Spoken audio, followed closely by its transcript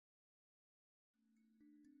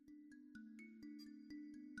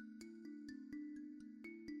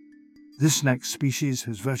This next species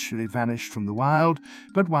has virtually vanished from the wild,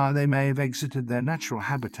 but while they may have exited their natural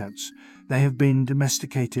habitats, they have been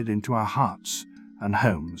domesticated into our hearts and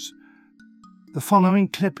homes. The following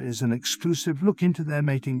clip is an exclusive look into their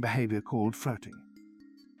mating behavior called flirting.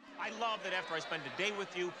 I love that after I spend a day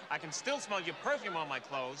with you, I can still smell your perfume on my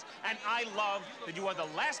clothes, and I love that you are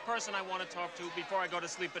the last person I want to talk to before I go to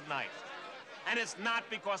sleep at night. And it's not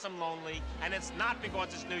because I'm lonely, and it's not because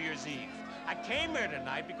it's New Year's Eve. I came here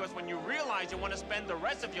tonight because when you realize you want to spend the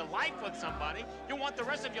rest of your life with somebody, you want the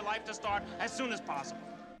rest of your life to start as soon as possible.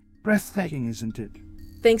 Breathtaking, isn't it?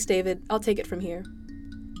 Thanks, David. I'll take it from here.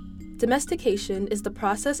 Domestication is the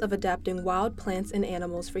process of adapting wild plants and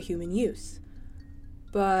animals for human use.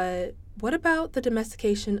 But what about the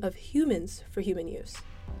domestication of humans for human use?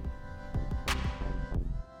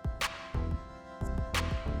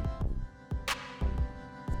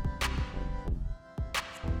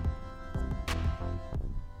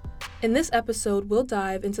 In this episode, we'll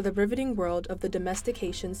dive into the riveting world of the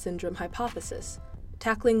domestication syndrome hypothesis,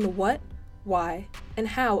 tackling the what, why, and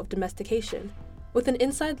how of domestication, with an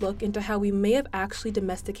inside look into how we may have actually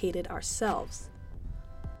domesticated ourselves.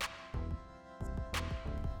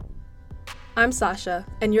 I'm Sasha,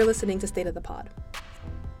 and you're listening to State of the Pod.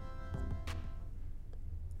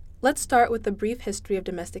 Let's start with a brief history of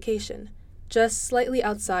domestication, just slightly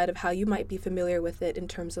outside of how you might be familiar with it in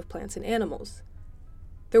terms of plants and animals.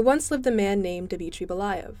 There once lived a man named Dmitry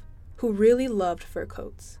Belyaev, who really loved fur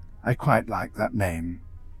coats. I quite like that name,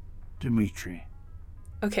 Dmitry.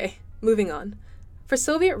 Okay, moving on. For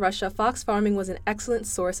Soviet Russia, fox farming was an excellent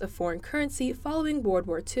source of foreign currency following World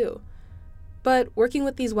War II. But working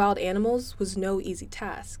with these wild animals was no easy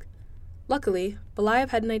task. Luckily,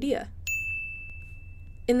 Belyaev had an idea.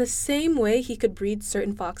 In the same way he could breed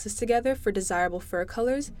certain foxes together for desirable fur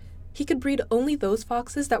colors, he could breed only those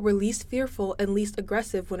foxes that were least fearful and least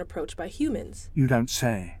aggressive when approached by humans. You don't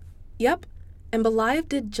say. Yep, and Belyaev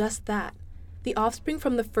did just that. The offspring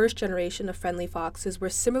from the first generation of friendly foxes were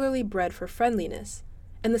similarly bred for friendliness,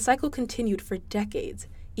 and the cycle continued for decades,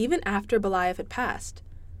 even after Belyaev had passed.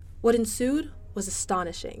 What ensued was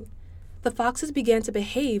astonishing. The foxes began to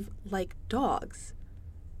behave like dogs.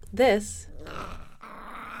 This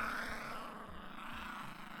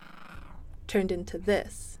turned into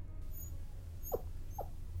this.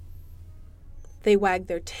 They wagged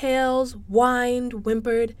their tails, whined,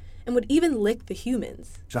 whimpered, and would even lick the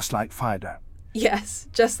humans. Just like Fido. Yes,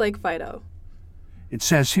 just like Fido. It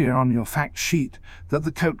says here on your fact sheet that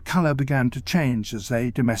the coat color began to change as they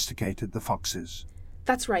domesticated the foxes.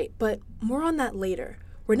 That's right, but more on that later.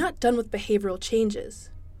 We're not done with behavioral changes.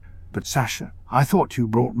 But Sasha, I thought you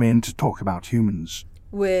brought me in to talk about humans.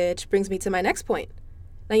 Which brings me to my next point.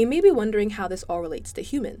 Now you may be wondering how this all relates to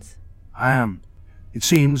humans. I am. It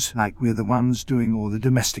seems like we're the ones doing all the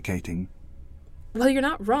domesticating. Well, you're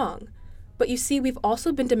not wrong. But you see, we've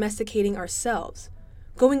also been domesticating ourselves.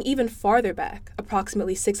 Going even farther back,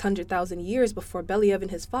 approximately 600,000 years before Belyaev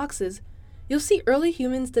and his foxes, you'll see early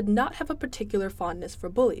humans did not have a particular fondness for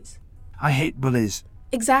bullies. I hate bullies.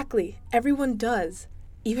 Exactly. Everyone does.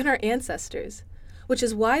 Even our ancestors. Which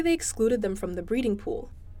is why they excluded them from the breeding pool.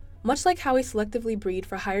 Much like how we selectively breed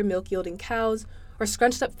for higher milk-yielding cows or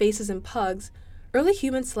scrunched-up faces in pugs, early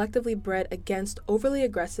humans selectively bred against overly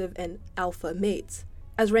aggressive and alpha mates,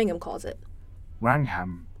 as Wrangham calls it.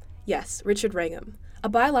 Wrangham? Yes, Richard Wrangham, a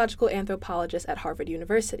biological anthropologist at Harvard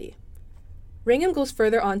University. Wrangham goes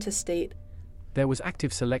further on to state, there was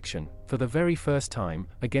active selection, for the very first time,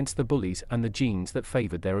 against the bullies and the genes that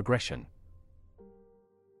favored their aggression.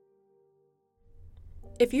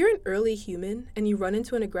 If you're an early human and you run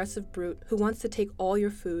into an aggressive brute who wants to take all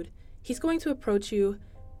your food, he's going to approach you,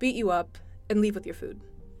 beat you up, and leave with your food.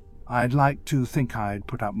 I'd like to think I'd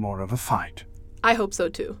put up more of a fight. I hope so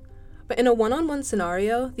too. But in a one-on-one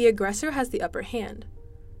scenario, the aggressor has the upper hand.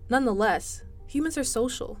 Nonetheless, humans are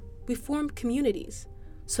social. We form communities.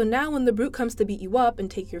 So now when the brute comes to beat you up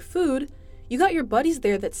and take your food, you got your buddies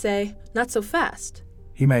there that say, not so fast.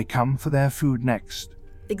 He may come for their food next.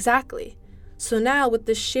 Exactly. So now with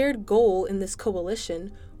this shared goal in this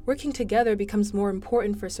coalition, working together becomes more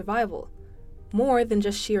important for survival. More than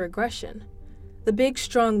just sheer aggression. The big,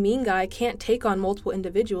 strong, mean guy can't take on multiple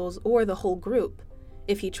individuals or the whole group.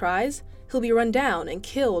 If he tries, he'll be run down and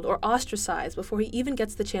killed or ostracized before he even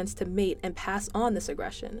gets the chance to mate and pass on this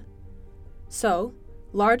aggression. So,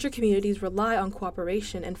 larger communities rely on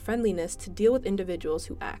cooperation and friendliness to deal with individuals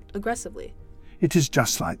who act aggressively. It is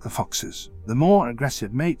just like the foxes. The more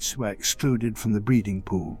aggressive mates were excluded from the breeding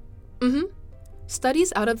pool.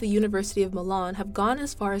 Studies out of the University of Milan have gone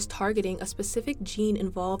as far as targeting a specific gene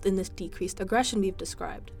involved in this decreased aggression we've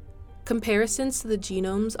described. Comparisons to the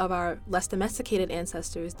genomes of our less domesticated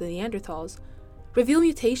ancestors, the Neanderthals, reveal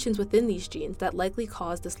mutations within these genes that likely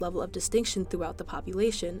cause this level of distinction throughout the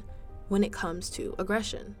population when it comes to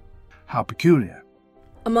aggression. How peculiar.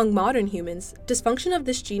 Among modern humans, dysfunction of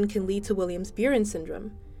this gene can lead to Williams-Beuren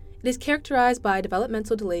syndrome. It is characterized by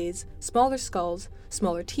developmental delays, smaller skulls,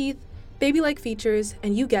 smaller teeth, baby-like features,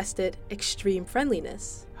 and you guessed it, extreme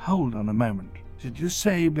friendliness. Hold on a moment. Did you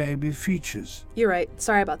say baby features? You're right,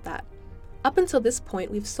 sorry about that. Up until this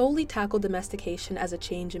point, we've solely tackled domestication as a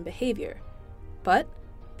change in behavior. But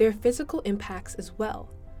there are physical impacts as well.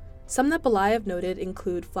 Some that Belayev noted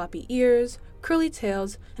include floppy ears, curly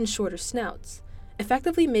tails, and shorter snouts,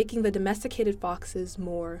 effectively making the domesticated foxes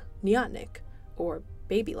more neotenic, or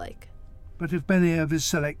baby-like. But if Belyaev is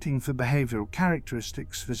selecting for behavioral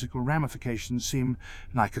characteristics, physical ramifications seem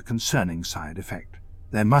like a concerning side effect.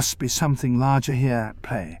 There must be something larger here at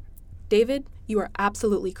play. David, you are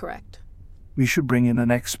absolutely correct. We should bring in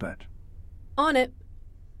an expert. On it.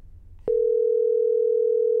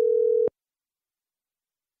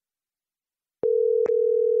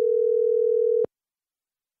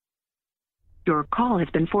 Your call has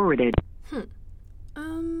been forwarded. Okay.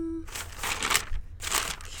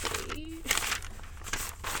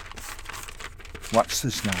 What's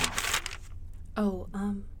this now?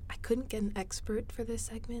 I couldn't get an expert for this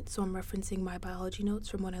segment, so I'm referencing my biology notes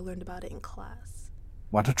from when I learned about it in class.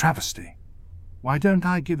 What a travesty. Why don't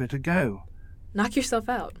I give it a go? Knock yourself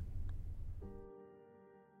out.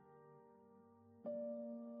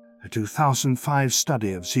 A 2005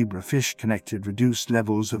 study of zebrafish connected reduced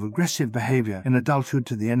levels of aggressive behavior in adulthood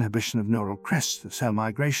to the inhibition of neural crest cell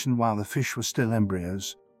migration while the fish were still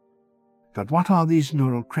embryos. But what are these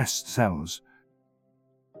neural crest cells?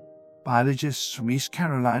 Biologists from East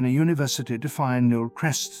Carolina University define neural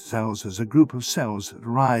crest cells as a group of cells that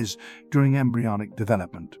arise during embryonic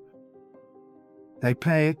development. They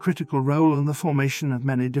play a critical role in the formation of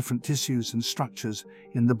many different tissues and structures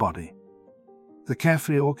in the body. The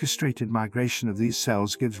carefully orchestrated migration of these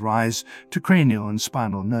cells gives rise to cranial and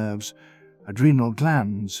spinal nerves, adrenal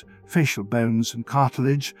glands, facial bones and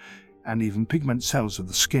cartilage, and even pigment cells of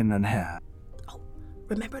the skin and hair. Oh,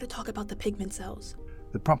 remember to talk about the pigment cells.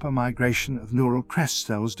 The proper migration of neural crest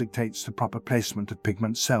cells dictates the proper placement of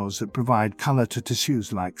pigment cells that provide color to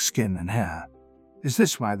tissues like skin and hair. Is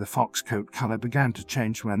this why the fox coat color began to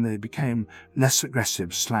change when they became less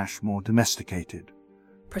aggressive / more domesticated?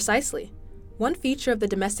 Precisely. One feature of the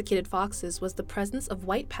domesticated foxes was the presence of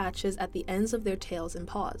white patches at the ends of their tails and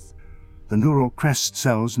paws. The neural crest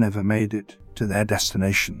cells never made it to their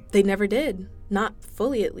destination. They never did, not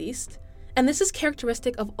fully at least. And this is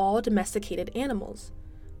characteristic of all domesticated animals.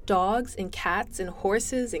 Dogs and cats and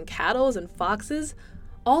horses and cattle and foxes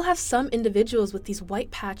all have some individuals with these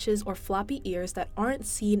white patches or floppy ears that aren't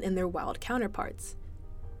seen in their wild counterparts.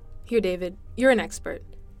 Here, David, you're an expert.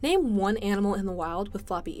 Name one animal in the wild with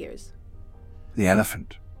floppy ears. The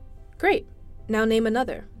elephant. Great. Now name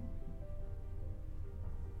another.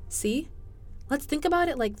 See? Let's think about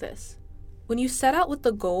it like this. When you set out with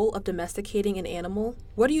the goal of domesticating an animal,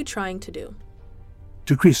 what are you trying to do?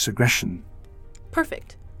 Decrease aggression.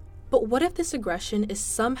 Perfect. But what if this aggression is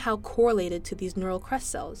somehow correlated to these neural crest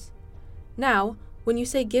cells? Now, when you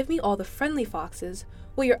say give me all the friendly foxes,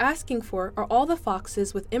 what you're asking for are all the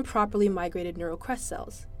foxes with improperly migrated neural crest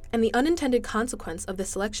cells. And the unintended consequence of this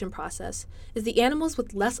selection process is the animals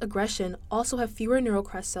with less aggression also have fewer neural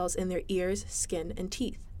crest cells in their ears, skin, and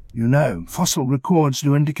teeth. You know, fossil records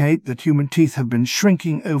do indicate that human teeth have been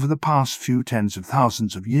shrinking over the past few tens of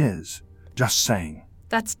thousands of years. Just saying.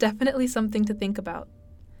 That's definitely something to think about.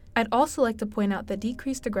 I'd also like to point out that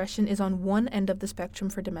decreased aggression is on one end of the spectrum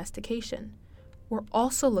for domestication. We're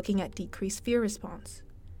also looking at decreased fear response.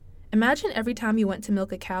 Imagine every time you went to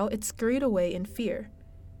milk a cow, it scurried away in fear.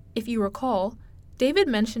 If you recall, David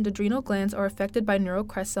mentioned adrenal glands are affected by neural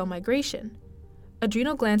crest cell migration.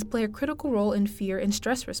 Adrenal glands play a critical role in fear and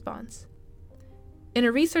stress response. In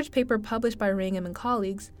a research paper published by Wrangham and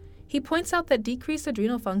colleagues, he points out that decreased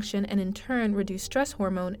adrenal function and in turn reduced stress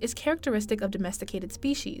hormone is characteristic of domesticated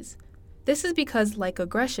species. This is because, like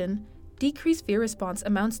aggression, decreased fear response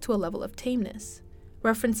amounts to a level of tameness.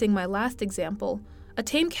 Referencing my last example, a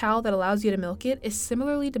tame cow that allows you to milk it is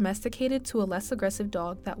similarly domesticated to a less aggressive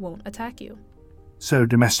dog that won't attack you. So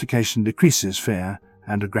domestication decreases fear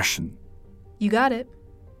and aggression. You got it.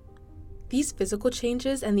 These physical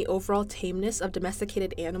changes and the overall tameness of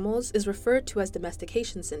domesticated animals is referred to as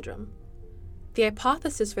domestication syndrome. The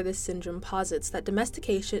hypothesis for this syndrome posits that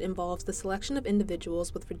domestication involves the selection of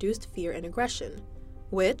individuals with reduced fear and aggression,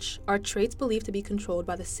 which are traits believed to be controlled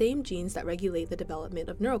by the same genes that regulate the development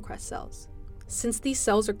of neural crest cells. Since these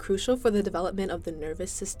cells are crucial for the development of the nervous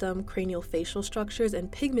system, craniofacial structures, and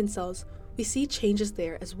pigment cells, we see changes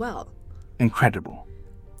there as well. Incredible.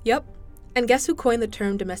 Yep. And guess who coined the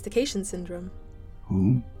term domestication syndrome?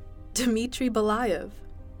 Who? Dmitry Belayev.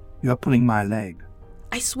 You're pulling my leg.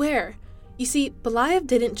 I swear. You see, Belayev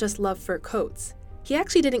didn't just love fur coats. He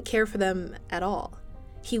actually didn't care for them at all.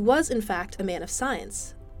 He was, in fact, a man of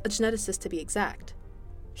science, a geneticist to be exact.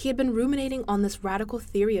 He had been ruminating on this radical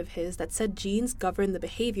theory of his that said genes govern the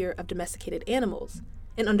behavior of domesticated animals,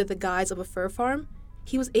 and under the guise of a fur farm,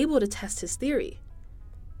 he was able to test his theory.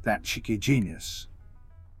 That cheeky genius.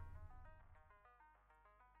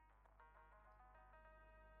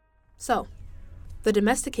 So, the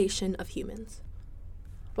domestication of humans.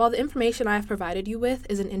 While the information I have provided you with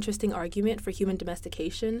is an interesting argument for human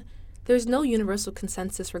domestication, there is no universal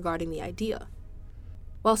consensus regarding the idea.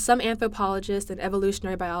 While some anthropologists and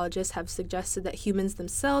evolutionary biologists have suggested that humans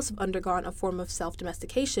themselves have undergone a form of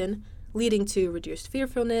self-domestication, leading to reduced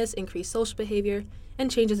fearfulness, increased social behavior,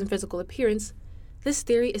 and changes in physical appearance, this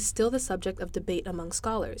theory is still the subject of debate among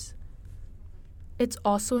scholars. It's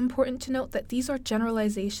also important to note that these are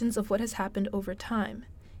generalizations of what has happened over time.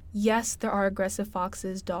 Yes, there are aggressive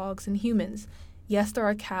foxes, dogs, and humans. Yes, there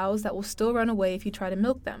are cows that will still run away if you try to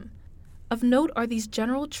milk them. Of note are these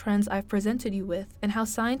general trends I've presented you with and how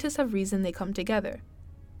scientists have reasoned they come together.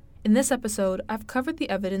 In this episode, I've covered the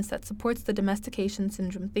evidence that supports the domestication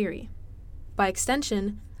syndrome theory. By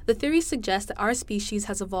extension, the theory suggests that our species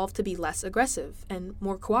has evolved to be less aggressive and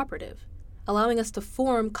more cooperative, allowing us to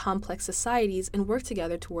form complex societies and work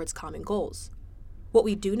together towards common goals. What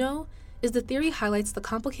we do know is the theory highlights the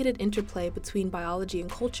complicated interplay between biology and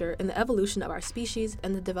culture in the evolution of our species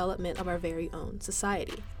and the development of our very own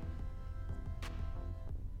society.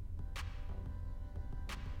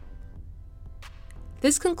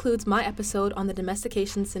 This concludes my episode on the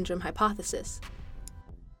domestication syndrome hypothesis.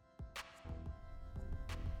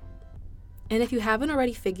 And if you haven't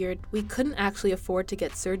already figured, we couldn't actually afford to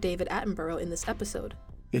get Sir David Attenborough in this episode.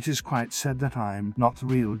 It is quite said that I'm not the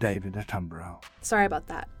real David Attenborough. Sorry about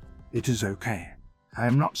that. It is okay. I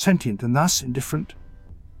am not sentient and thus indifferent.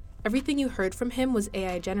 Everything you heard from him was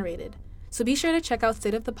AI generated, so be sure to check out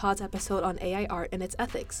State of the Pod's episode on AI art and its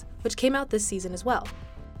ethics, which came out this season as well.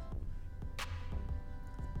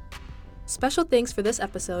 Special thanks for this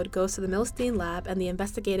episode goes to the Milstein Lab and the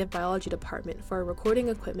Investigative Biology Department for our recording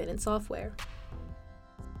equipment and software.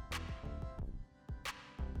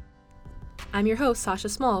 I'm your host, Sasha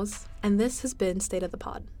Smalls, and this has been State of the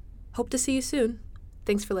Pod. Hope to see you soon.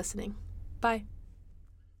 Thanks for listening. Bye.